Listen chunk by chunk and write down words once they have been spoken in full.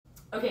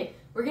Okay,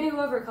 we're gonna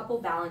go over a couple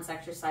balance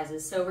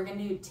exercises. So we're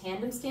gonna do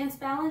tandem stance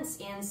balance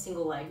and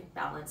single leg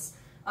balance.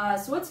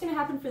 So what's gonna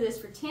happen for this,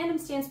 for tandem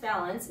stance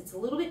balance, it's a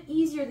little bit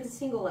easier than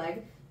single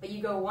leg, but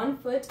you go one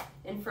foot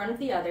in front of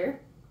the other,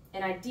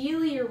 and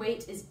ideally your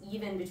weight is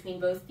even between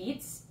both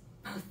feet,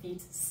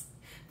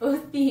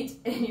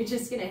 and you're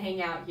just gonna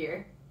hang out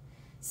here.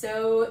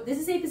 So this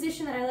is a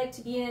position that I like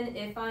to be in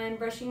if I'm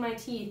brushing my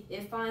teeth,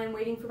 if I'm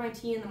waiting for my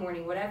tea in the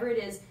morning, whatever it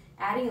is.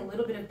 Adding a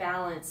little bit of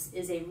balance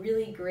is a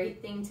really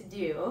great thing to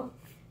do.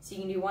 So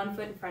you can do one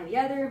foot in front of the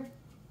other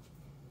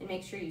and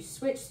make sure you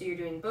switch so you're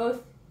doing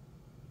both.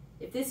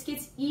 If this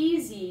gets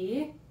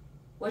easy,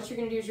 what you're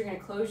going to do is you're going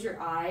to close your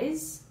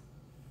eyes.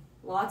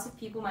 Lots of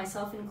people,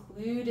 myself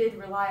included,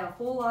 rely a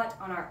whole lot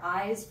on our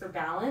eyes for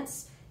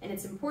balance, and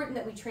it's important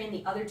that we train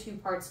the other two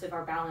parts of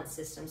our balance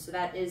system. So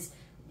that is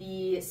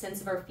the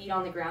sense of our feet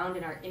on the ground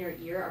and our inner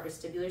ear, our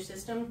vestibular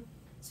system.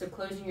 So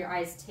closing your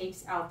eyes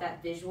takes out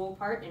that visual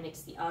part and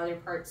makes the other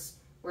parts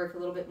work a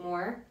little bit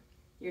more.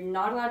 You're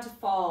not allowed to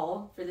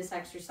fall for this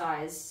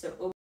exercise,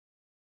 so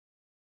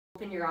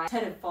open your eyes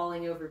instead of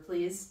falling over,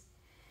 please.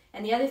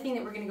 And the other thing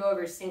that we're going to go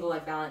over is single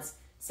leg balance.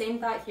 Same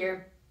thought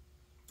here.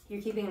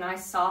 You're keeping a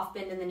nice soft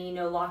bend in the knee,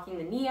 no locking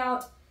the knee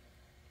out.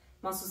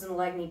 Muscles in the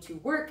leg need to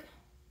work.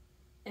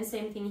 And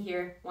same thing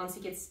here. Once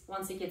it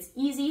gets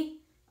easy,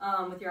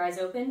 with your eyes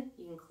open,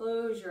 you can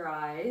close your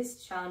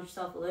eyes, challenge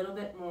yourself a little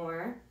bit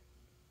more.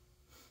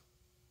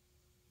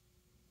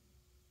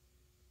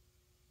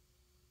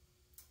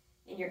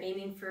 And you're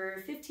aiming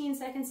for 15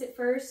 seconds at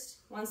first.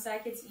 Once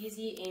that gets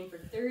easy, aim for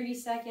 30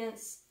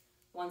 seconds.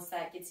 Once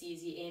that gets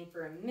easy, aim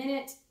for a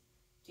minute.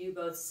 Do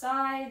both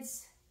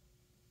sides.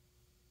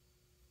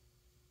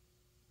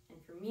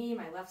 And for me,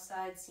 my left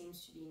side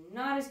seems to be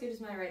not as good as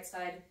my right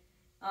side.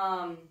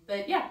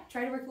 But yeah,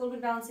 try to work a little bit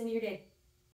of balance into your day.